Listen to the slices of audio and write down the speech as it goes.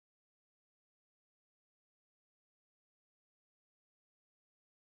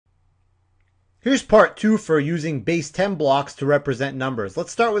Here's part 2 for using base 10 blocks to represent numbers.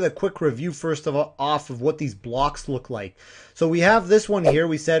 Let's start with a quick review first off of what these blocks look like. So we have this one here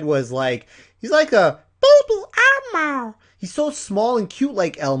we said was like, he's like a baby Elmo. He's so small and cute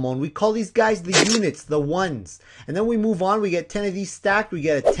like Elmo, and we call these guys the units, the ones. And then we move on, we get 10 of these stacked, we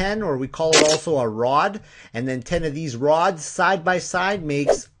get a 10, or we call it also a rod. And then 10 of these rods side by side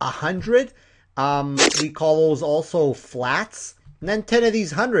makes 100. We call those also flats. And then 10 of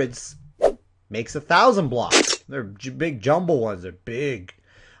these hundreds makes 1,000 blocks. They're big jumbo ones. They're big.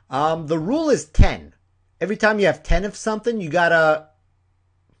 The rule is 10. Every time you have 10 of something, you gotta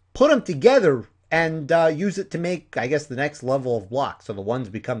put them together and use it to make, I guess, the next level of blocks. So the ones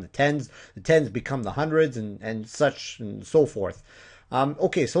become the tens become the hundreds, and such and so forth.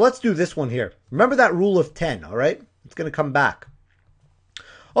 Okay, so let's do this one here. Remember that rule of 10, all right? It's gonna come back.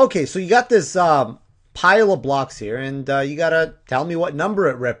 Okay, so you got this pile of blocks here, and you gotta tell me what number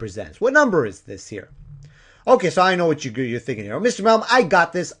it represents. What number is this here? Okay, so I know what you're thinking here. Oh, Mr. Melhem, I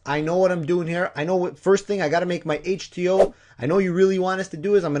got this. I know what I'm doing here. I know what first thing I gotta make my HTO. I know you really want us to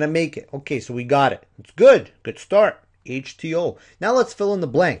do is I'm gonna make it. Okay, so we got it. It's good. Good start. HTO. Now let's fill in the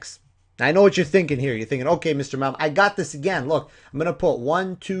blanks. I know what you're thinking here. You're thinking, okay, Mr. Melhem, I got this again. Look, I'm gonna put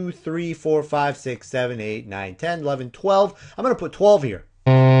 1, 2, 3, 4, 5, 6, 7, 8, 9, 10, 11, 12. I'm gonna put 12 here.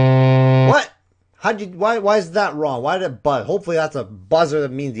 What? Why is that wrong? Why did it buzz? Hopefully that's a buzzer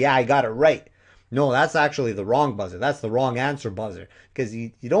that means, yeah, I got it right. No, that's actually the wrong buzzer. That's the wrong answer buzzer. Because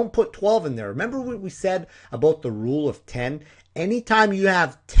you don't put 12 in there. Remember what we said about the rule of 10? Anytime you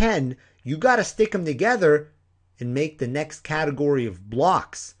have 10, you got to stick them together and make the next category of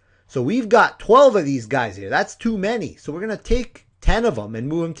blocks. So we've got 12 of these guys here. That's too many. So we're going to take 10 of them and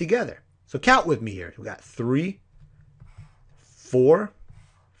move them together. So count with me here. We got 3, 4,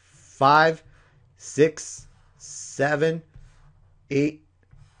 5, 6, 7, 8,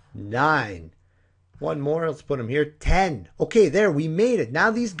 9. One more. Let's put them here. 10. Okay, there. We made it.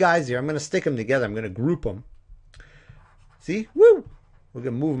 Now these guys here, I'm going to stick them together. I'm going to group them. See? Woo! We're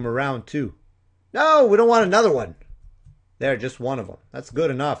going to move them around too. No, we don't want another one. There, just one of them. That's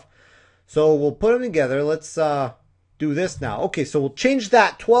good enough. So we'll put them together. Let's do this now. Okay, so we'll change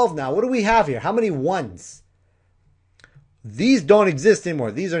that 12 now. What do we have here? How many ones? These don't exist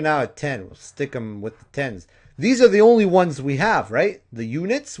anymore. These are now at 10. We'll stick them with the 10s. These are the only ones we have, right? The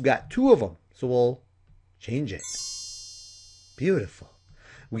units, we got 2 of them. So we'll change it. Beautiful.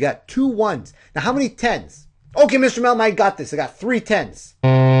 We got 2 ones. Now, how many 10s? Okay, Mr. Melhem, I got this. I got 3 10s.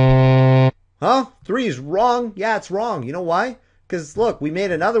 Huh? 3 is wrong? Yeah, it's wrong. You know why? Because, look, we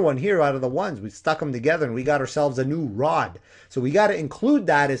made another one here out of the ones. We stuck them together and we got ourselves a new rod. So we got to include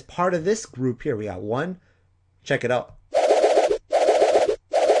that as part of this group here. We got 1. Check it out.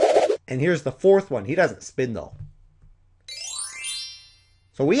 And here's the 4th one. He doesn't spin, though.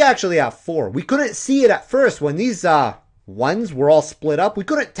 So we actually have 4. We couldn't see it at first when these ones were all split up. We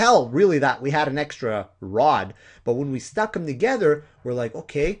couldn't tell, really, that we had an extra rod. But when we stuck them together, we're like,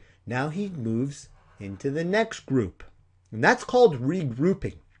 okay, now he moves into the next group. And that's called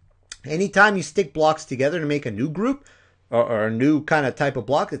regrouping. Anytime you stick blocks together to make a new group, or a new kind of type of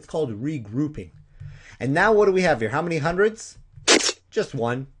block, it's called regrouping. And now what do we have here? How many hundreds? Just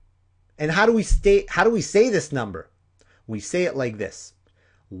 1. And how do we say this number? We say it like this.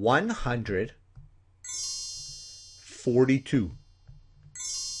 142.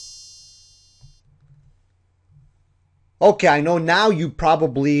 Okay, I know now you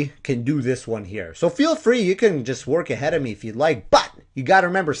probably can do this one here. So feel free, you can just work ahead of me if you'd like. But you got to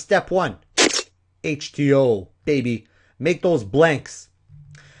remember step 1. HTO, baby. Make those blanks.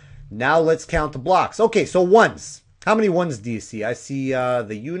 Now let's count the blocks. Okay, so ones. How many ones do you see? I see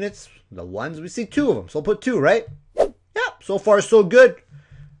the units, the ones. We see 2 of them. So I'll put 2, right? Yep, so far so good.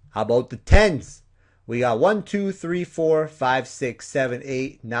 How about the 10s? We got 1, 2, 3, 4, 5, 6, 7,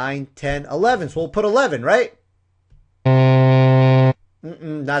 8, 9, 10, 11. So we'll put 11, right?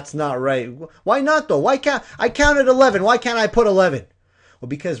 That's not right. Why not, though? Why can't I counted 11? Why can't I put 11? Well,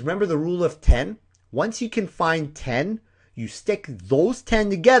 because remember the rule of 10? Once you can find 10, you stick those 10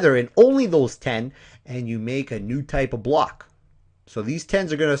 together and only those 10, and you make a new type of block. So these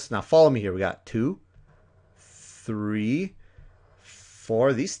 10s are going to, now follow me here. We got 2, 3,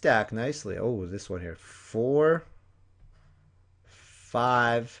 4. These stack nicely. Oh, this one here. 4,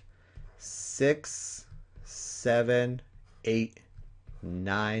 5, 6, 7, 8,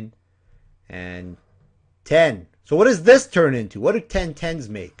 9, and 10. So what does this turn into? What do 10 10s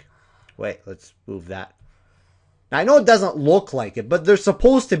make? Wait, let's move that. Now, I know it doesn't look like it, but they're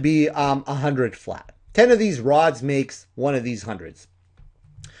supposed to be 100 flat. 10 of these rods makes one of these hundreds.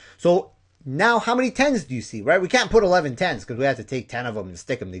 So now how many 10s do you see, right? We can't put 11 10s because we have to take 10 of them and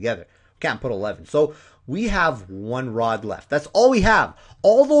stick them together. Can't put 11. So we have one rod left. That's all we have.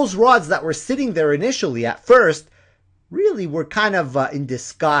 All those rods that were sitting there initially at first really were kind of in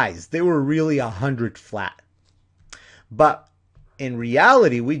disguise. They were really 100 flat. But in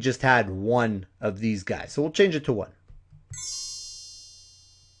reality, we just had one of these guys. So we'll change it to 1.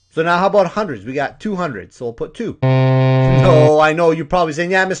 So now how about hundreds? We got 200. So we'll put 2. No, I know you're probably saying,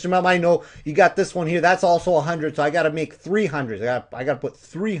 yeah, Mr. Melhem, I know you got this one here. That's also 100. So I got to make 300. I got to put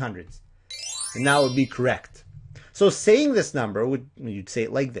 300s. And that would be correct. So saying this number, you'd say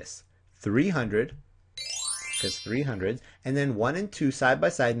it like this. 300, because 300s, and then 1 and 2 side by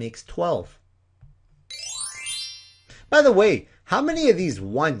side makes 12. By the way, how many of these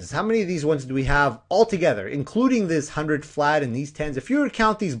ones do we have altogether, including this 100 flat and these 10s? If you were to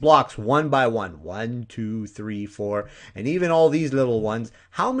count these blocks one by one, 1, 2, 3, 4, and even all these little ones,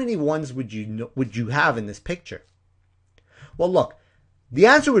 how many ones would you have in this picture? Well, look. The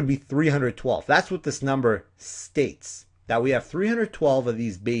answer would be 312. That's what this number states. That we have 312 of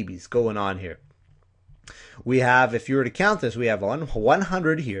these babies going on here. We have, if you were to count this, we have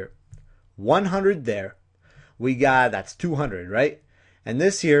 100 here, 100 there. We got, that's 200, right? And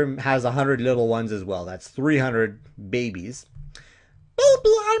this here has 100 little ones as well. That's 300 babies.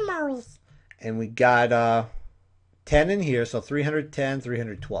 Baby animals. And we got 10 in here, so 310,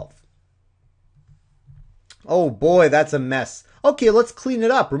 312. Oh boy, that's a mess. Okay, let's clean it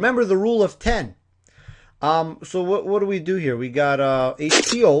up. Remember the rule of 10. So what do we do here? We got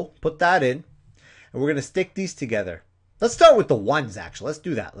HTO, put that in, and we're going to stick these together. Let's start with the ones, actually. Let's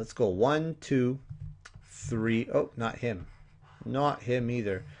do that. Let's go 1, 2, 3. Oh, not him. Not him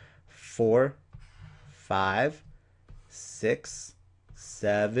either. 4, 5, 6,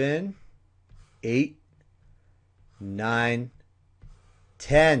 7, 8, 9,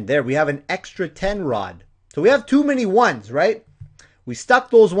 10. There, we have an extra 10 rod. So we have too many ones, right? We stuck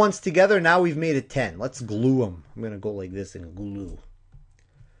those ones together. Now we've made a 10. Let's glue them. I'm going to go like this and glue.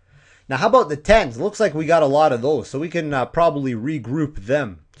 Now, how about the 10s? Looks like we got a lot of those. So we can probably regroup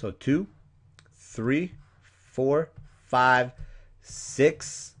them. So 2, 3, 4, 5,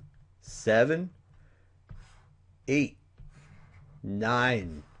 6, 7, 8,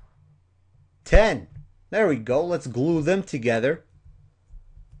 9, 10. There we go. Let's glue them together.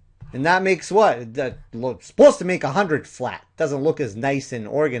 And that makes what? It's supposed to make 100 flat. Doesn't look as nice and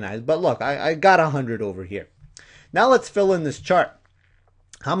organized. But look, I got 100 over here. Now let's fill in this chart.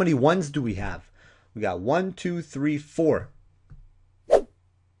 How many ones do we have? We got 1, 2, 3, 4.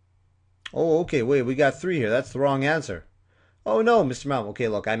 Oh, okay, wait, we got 3 here. That's the wrong answer. Oh no, Mr. Melhem. Okay,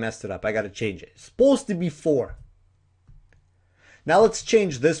 look, I messed it up. I got to change it. It's supposed to be 4. Now let's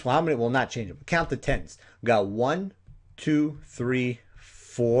change this one. How many? Well, not change it. Count the 10s. We got 1, 2, 3,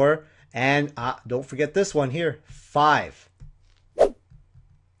 4, and don't forget this one here, 5.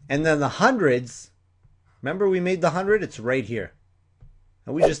 And then the hundreds, remember we made the 100? It's right here.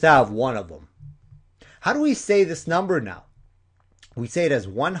 And we just have one of them. How do we say this number now? We say it as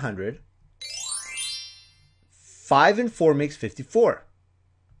 100. 5 and 4 makes 54.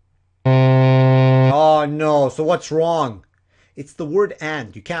 Oh no, so what's wrong? It's the word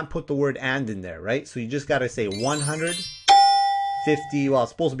and. You can't put the word and in there, right? So you just got to say 150. Well,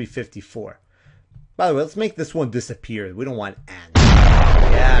 it's supposed to be 54. By the way, let's make this one disappear. We don't want and.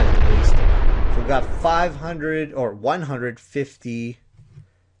 Yeah, waste it. So we've got 500 or 150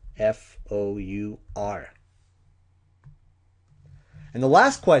 FOUR. And the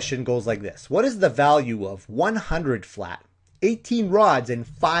last question goes like this. What is the value of 100 flat, 18 rods, and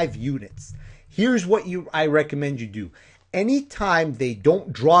 5 units? Here's what I recommend you do. Anytime they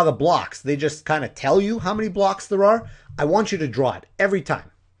don't draw the blocks, they just kind of tell you how many blocks there are, I want you to draw it every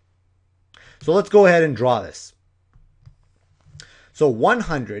time. So let's go ahead and draw this. So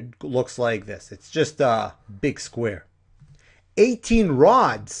 100 looks like this. It's just a big square. 18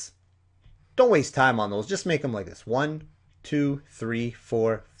 rods, don't waste time on those. Just make them like this. 1, 2, 3,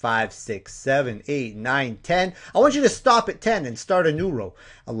 4, 5, 6, 7, 8, 9, 10. I want you to stop at 10 and start a new row.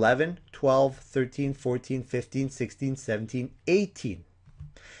 11, 12, 13, 14, 15, 16, 17, 18.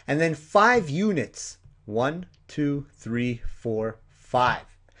 And then 5 units. 1, 2, 3, 4, 5.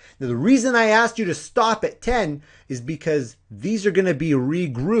 Now, the reason I asked you to stop at 10 is because these are going to be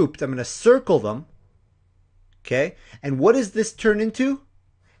regrouped. I'm going to circle them. Okay? And what does this turn into?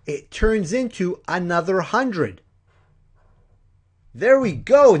 It turns into another 100. There we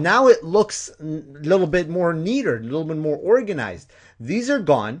go. Now it looks a little bit more neater, a little bit more organized. These are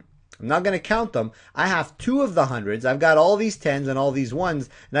gone. I'm not going to count them. I have 2 of the hundreds. I've got all these 10s and all these 1s,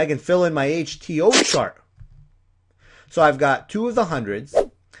 and I can fill in my HTO chart. So I've got 2 of the hundreds.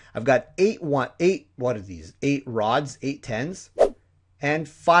 I've got 8 rods, 8 10s, and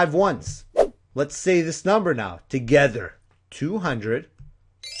 5 ones. Let's say this number now together.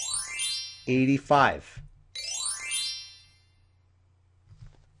 285.